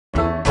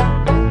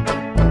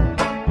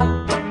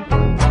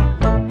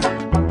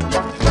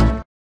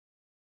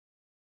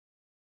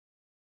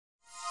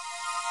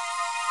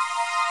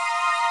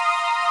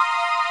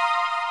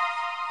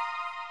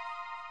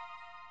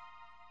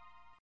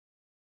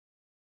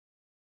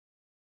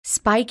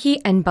Spiky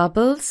and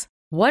Bubbles,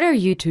 what are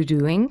you two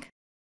doing?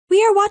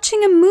 We are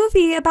watching a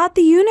movie about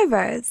the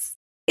universe.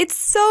 It's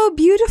so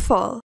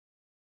beautiful.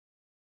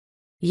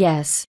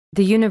 Yes,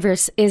 the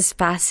universe is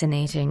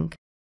fascinating.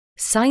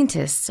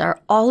 Scientists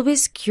are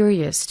always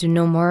curious to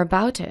know more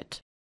about it.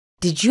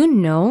 Did you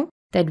know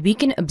that we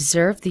can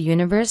observe the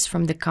universe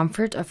from the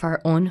comfort of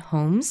our own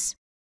homes?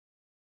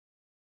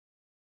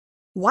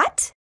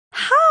 What?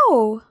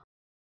 How?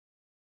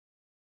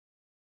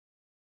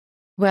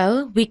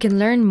 Well, we can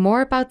learn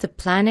more about the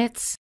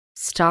planets,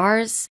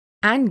 stars,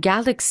 and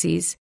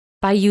galaxies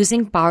by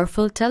using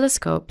powerful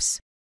telescopes.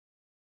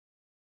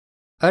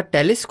 A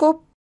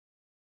telescope?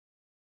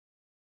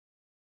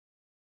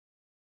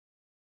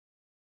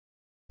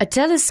 A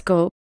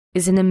telescope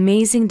is an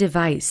amazing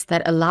device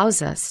that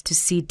allows us to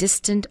see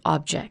distant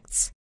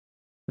objects.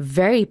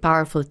 Very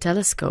powerful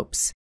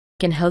telescopes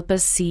can help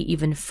us see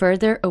even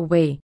further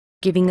away,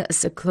 giving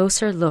us a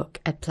closer look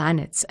at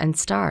planets and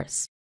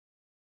stars.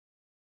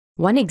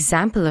 One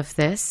example of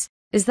this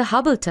is the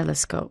Hubble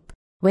telescope.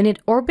 When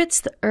it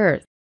orbits the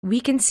Earth, we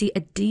can see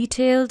a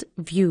detailed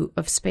view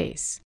of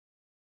space.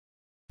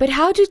 But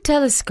how do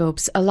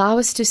telescopes allow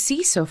us to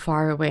see so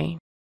far away?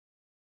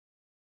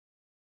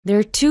 There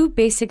are two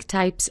basic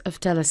types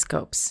of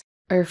telescopes,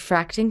 a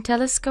refracting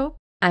telescope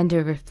and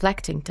a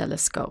reflecting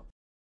telescope.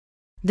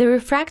 The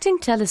refracting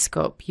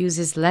telescope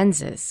uses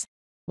lenses,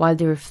 while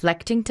the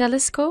reflecting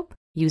telescope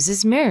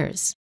uses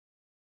mirrors.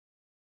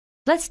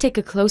 Let's take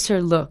a closer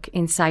look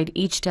inside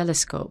each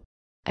telescope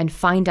and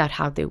find out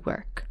how they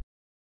work.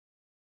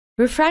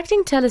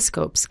 Refracting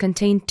telescopes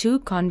contain two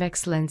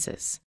convex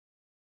lenses.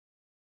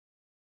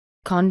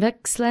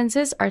 Convex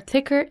lenses are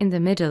thicker in the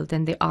middle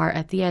than they are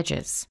at the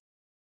edges.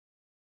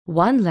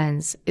 One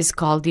lens is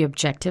called the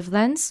objective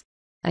lens,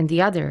 and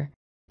the other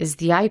is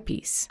the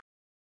eyepiece.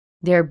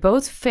 They are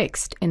both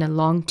fixed in a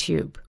long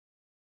tube.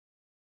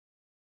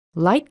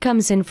 Light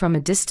comes in from a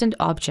distant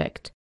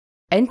object,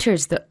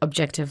 enters the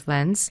objective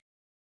lens,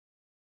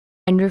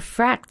 and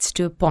refracts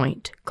to a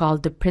point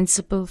called the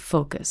principal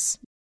focus.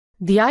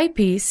 The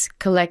eyepiece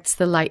collects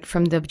the light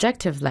from the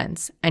objective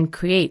lens and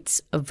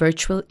creates a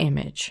virtual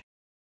image.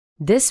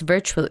 This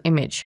virtual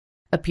image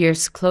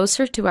appears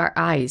closer to our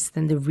eyes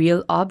than the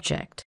real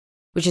object,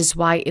 which is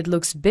why it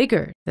looks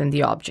bigger than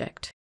the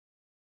object.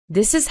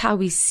 This is how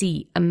we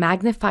see a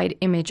magnified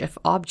image of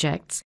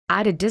objects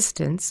at a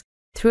distance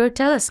through a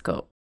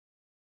telescope.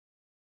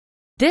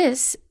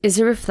 This is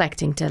a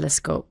reflecting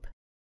telescope.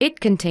 It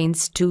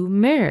contains two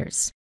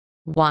mirrors.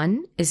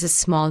 One is a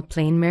small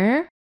plane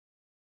mirror,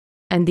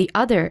 and the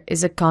other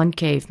is a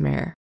concave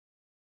mirror.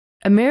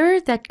 A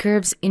mirror that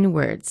curves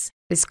inwards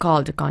is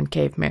called a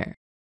concave mirror.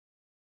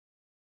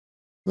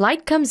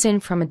 Light comes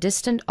in from a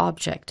distant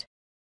object,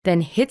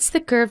 then hits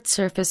the curved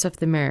surface of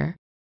the mirror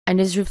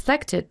and is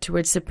reflected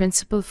towards the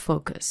principal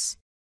focus.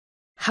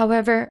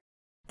 However,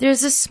 there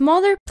is a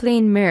smaller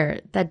plane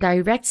mirror that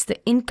directs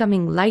the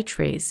incoming light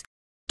rays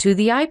to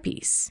the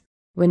eyepiece.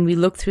 When we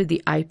look through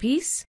the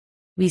eyepiece,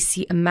 we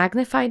see a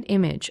magnified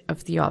image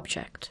of the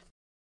object.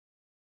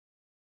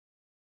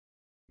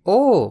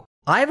 Oh,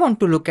 I want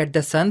to look at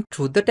the sun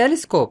through the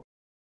telescope.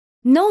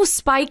 No,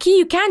 Spiky,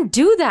 you can't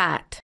do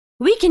that.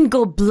 We can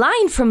go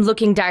blind from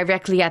looking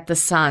directly at the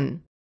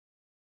sun.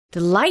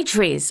 The light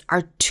rays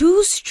are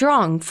too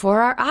strong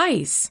for our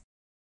eyes.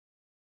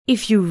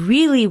 If you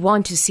really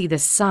want to see the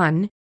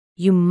sun,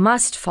 you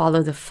must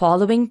follow the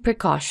following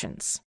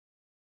precautions.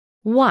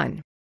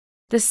 1.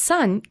 The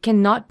sun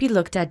cannot be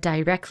looked at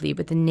directly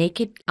with the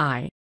naked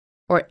eye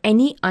or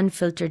any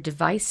unfiltered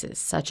devices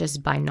such as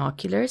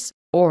binoculars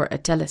or a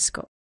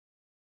telescope.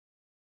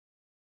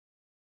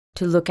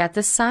 To look at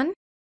the sun,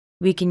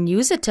 we can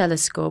use a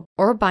telescope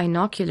or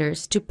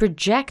binoculars to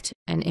project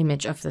an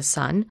image of the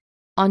sun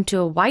onto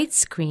a white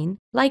screen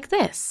like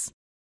this.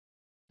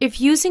 If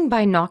using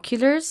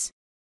binoculars,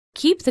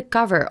 keep the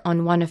cover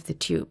on one of the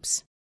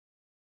tubes.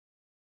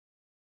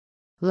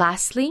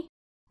 Lastly,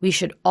 we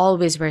should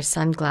always wear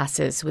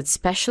sunglasses with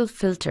special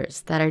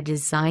filters that are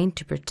designed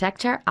to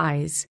protect our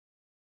eyes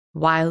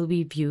while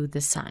we view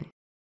the sun.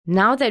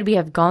 Now that we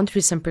have gone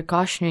through some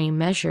precautionary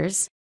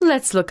measures,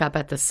 let's look up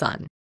at the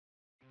sun.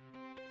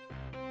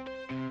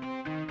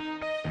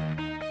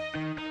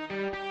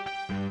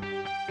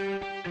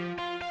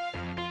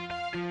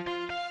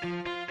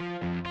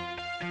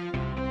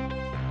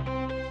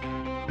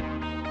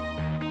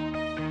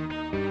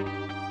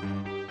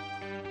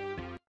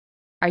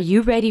 Are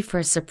you ready for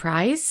a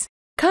surprise?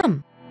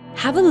 Come,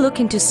 have a look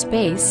into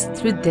space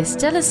through this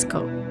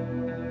telescope.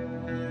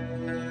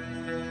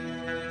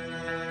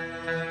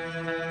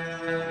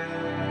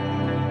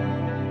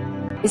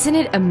 Isn't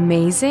it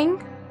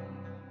amazing?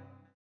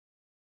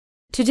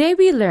 Today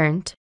we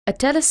learned a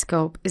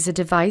telescope is a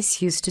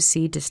device used to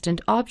see distant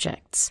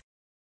objects.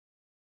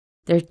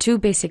 There are two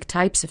basic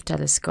types of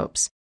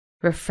telescopes,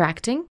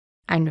 refracting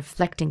and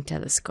reflecting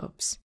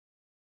telescopes.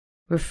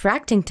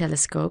 Refracting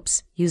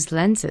telescopes use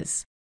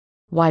lenses,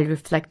 while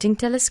reflecting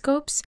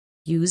telescopes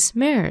use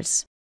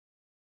mirrors.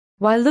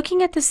 While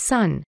looking at the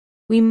sun,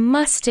 we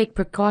must take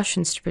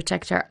precautions to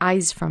protect our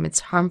eyes from its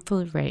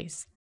harmful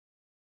rays.